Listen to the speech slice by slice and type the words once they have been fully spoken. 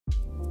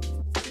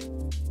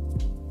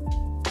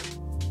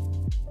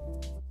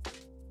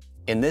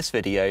In this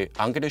video,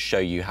 I'm going to show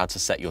you how to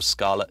set your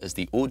Scarlett as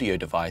the audio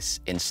device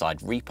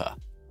inside Reaper.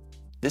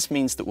 This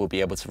means that we'll be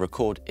able to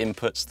record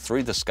inputs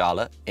through the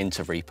Scarlett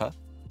into Reaper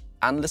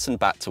and listen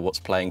back to what's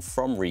playing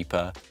from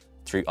Reaper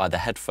through either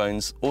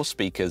headphones or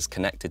speakers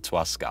connected to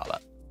our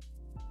Scarlett.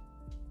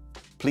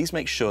 Please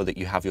make sure that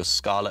you have your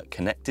Scarlett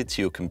connected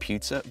to your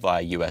computer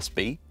via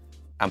USB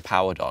and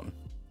powered on.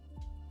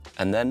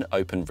 And then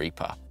open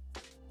Reaper.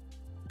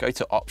 Go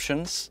to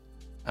Options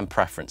and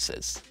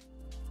Preferences.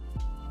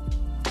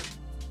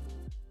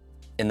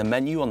 In the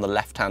menu on the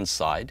left-hand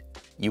side,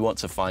 you want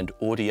to find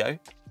Audio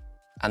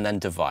and then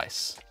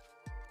Device.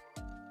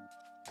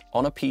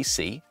 On a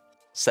PC,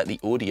 set the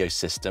audio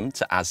system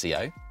to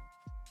ASIO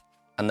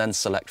and then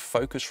select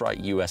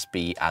Focusrite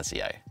USB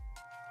ASIO.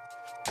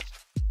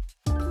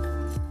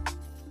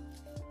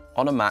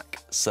 On a Mac,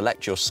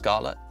 select your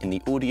Scarlett in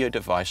the Audio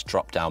Device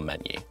drop-down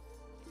menu.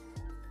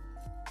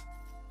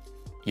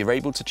 You're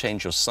able to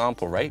change your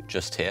sample rate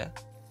just here,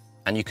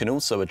 and you can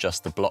also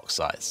adjust the block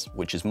size,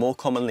 which is more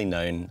commonly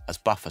known as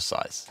buffer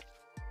size.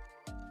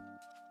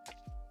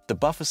 The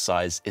buffer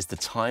size is the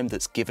time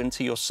that's given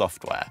to your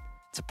software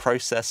to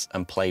process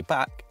and play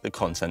back the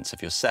contents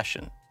of your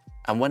session.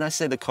 And when I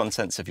say the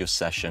contents of your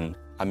session,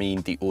 I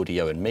mean the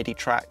audio and MIDI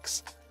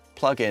tracks,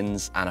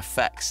 plugins, and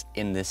effects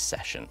in this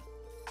session.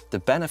 The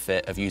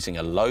benefit of using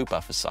a low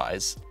buffer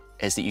size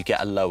is that you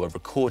get a lower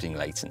recording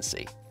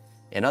latency.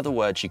 In other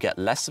words, you get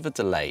less of a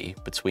delay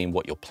between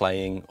what you're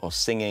playing or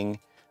singing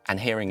and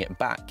hearing it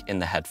back in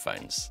the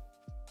headphones.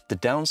 The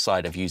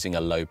downside of using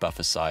a low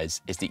buffer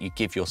size is that you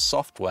give your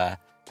software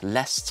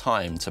less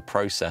time to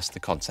process the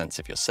contents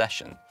of your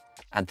session,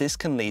 and this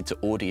can lead to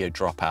audio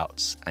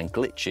dropouts and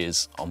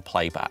glitches on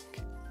playback.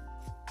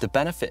 The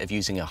benefit of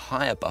using a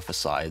higher buffer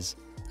size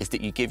is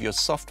that you give your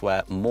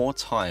software more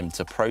time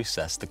to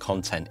process the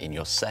content in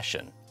your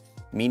session,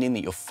 meaning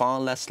that you're far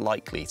less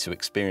likely to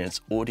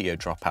experience audio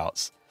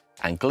dropouts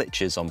and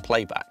glitches on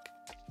playback.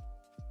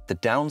 The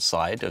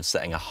downside of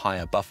setting a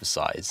higher buffer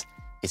size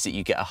is that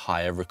you get a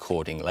higher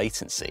recording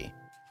latency.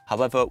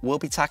 However, we'll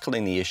be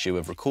tackling the issue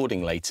of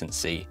recording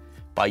latency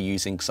by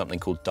using something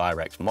called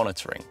direct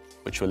monitoring,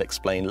 which we'll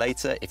explain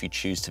later if you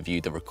choose to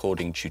view the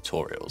recording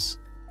tutorials.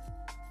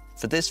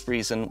 For this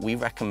reason, we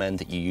recommend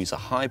that you use a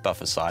high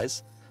buffer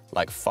size,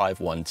 like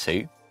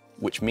 512,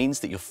 which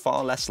means that you're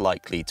far less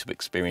likely to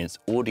experience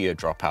audio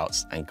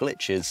dropouts and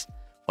glitches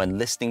when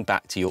listening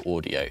back to your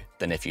audio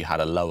than if you had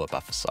a lower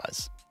buffer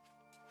size.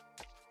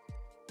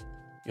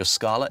 Your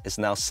Scarlett is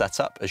now set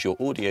up as your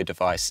audio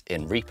device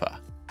in Reaper.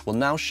 We'll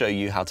now show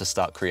you how to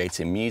start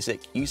creating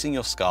music using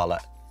your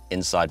Scarlett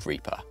inside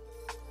Reaper.